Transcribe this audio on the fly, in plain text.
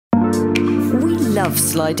love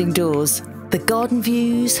sliding doors, the garden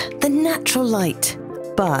views, the natural light,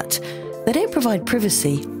 but they don't provide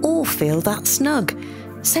privacy or feel that snug.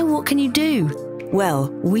 So what can you do? Well,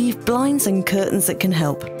 we've blinds and curtains that can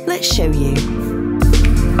help. Let's show you.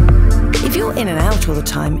 If you're in and out all the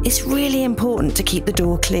time, it's really important to keep the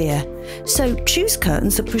door clear. So choose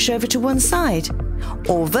curtains that push over to one side,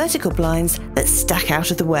 or vertical blinds that stack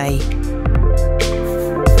out of the way.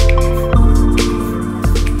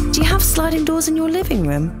 Do you have sliding doors in your living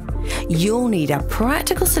room? You'll need a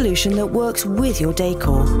practical solution that works with your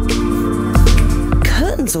decor.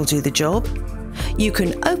 Curtains will do the job. You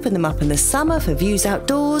can open them up in the summer for views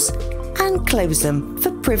outdoors and close them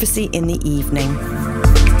for privacy in the evening.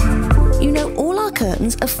 You know, all our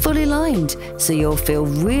curtains are fully lined, so you'll feel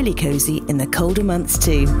really cozy in the colder months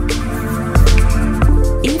too.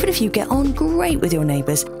 Even if you get on great with your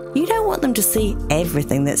neighbours, you don't want them to see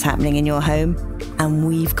everything that's happening in your home, and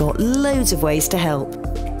we've got loads of ways to help.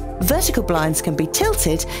 Vertical blinds can be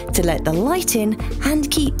tilted to let the light in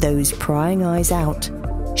and keep those prying eyes out.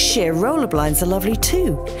 Sheer roller blinds are lovely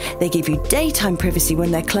too. They give you daytime privacy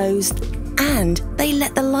when they're closed, and they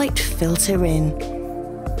let the light filter in.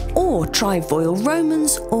 Or try voile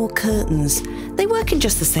Romans or curtains. They work in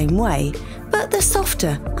just the same way, but they're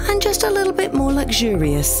softer and just a little bit more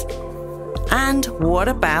luxurious. And what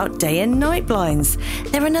about day and night blinds?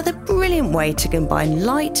 They're another brilliant way to combine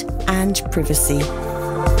light and privacy.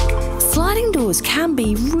 Sliding doors can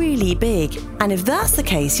be really big, and if that's the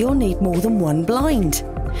case, you'll need more than one blind.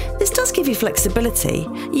 This does give you flexibility.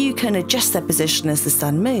 You can adjust their position as the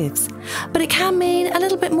sun moves, but it can mean a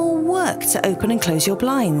little bit more work to open and close your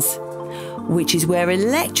blinds, which is where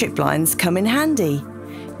electric blinds come in handy.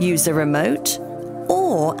 Use a remote,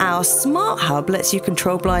 or our smart hub lets you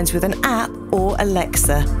control blinds with an app or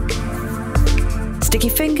Alexa. Sticky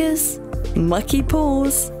fingers? Mucky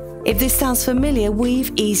paws? If this sounds familiar,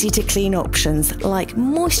 we've easy-to-clean options like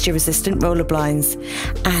moisture-resistant roller blinds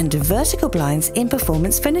and vertical blinds in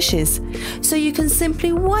performance finishes, so you can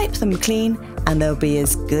simply wipe them clean and they'll be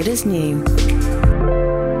as good as new.